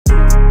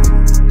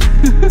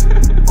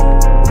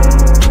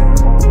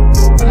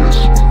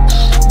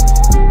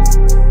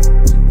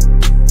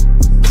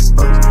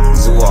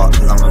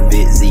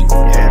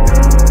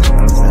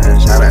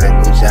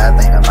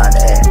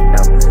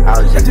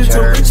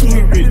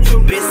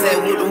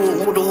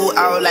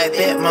like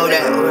that, mo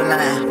that was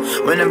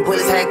lying. When them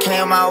bullets had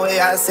came my way,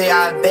 I say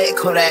I bet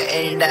Kodak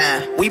ain't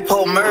dying. We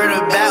pull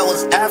murder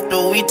backwards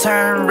after we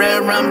turn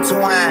red rum to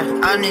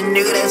wine. I'm the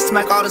nigga that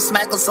smack all the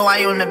smackers, so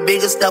I on the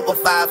biggest step of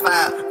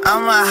 5'5".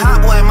 I'm a hot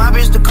boy, my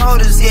bitch the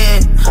coldest,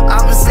 yeah.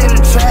 I'ma sit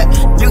the trap.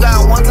 You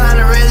got one time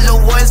to raise your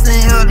voice in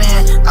here,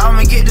 then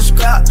I'ma get the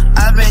scrap.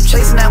 I've been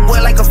chasing that boy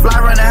like a fly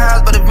around the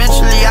house, but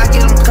eventually I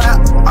get him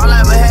clapped. All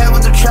I ever had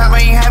was the trap, I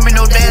ain't having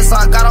no dance, so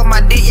I got off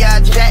my dick, yeah,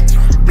 I jacked.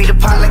 Beat the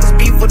pot like it's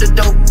beef with the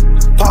dope.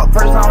 Pop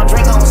first, I don't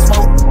drink, I don't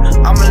smoke.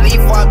 I'ma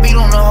leave before I beat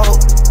on the hoe.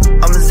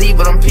 I'm a Z,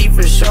 but I'm P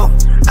for sure.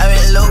 I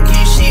been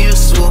low-key, she a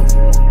swoop.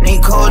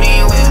 Need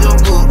codeine with the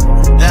boot.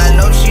 And I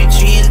know she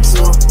cheated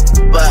too,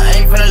 but I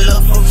ain't finna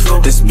look for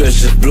fruit. This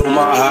bitch just blew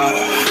my heart,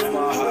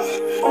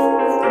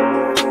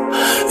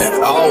 and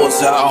I was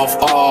high off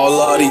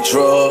all of these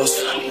drugs.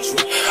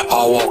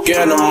 I walk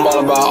in the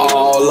mall about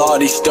all of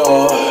these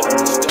stores.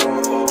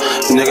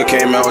 Nigga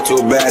came out with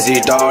 2 bags,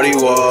 he thought he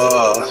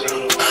was.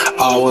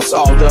 I was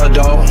off the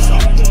door,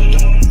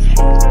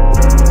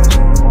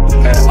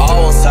 and I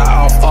was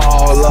high off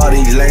all of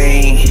these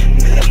lanes.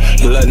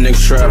 Let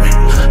niggas trap me,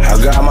 I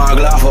got my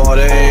Glock for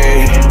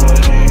day.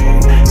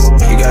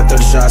 He got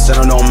 30 shots and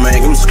I don't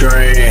make him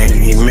scream,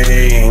 he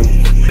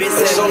mean.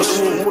 Bitch said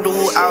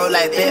I was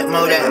like that,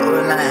 mo that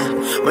was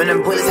lying. When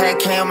them bullets had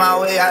came my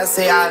way, I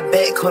say I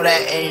bet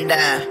Kodak ain't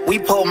dying. We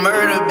pull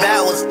murder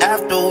backwards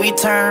after we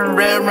turn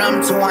red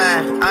rum to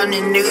wine. I'm the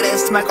nigga that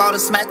smack all the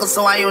smackers,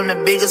 so I on the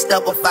biggest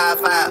step of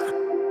 5'5".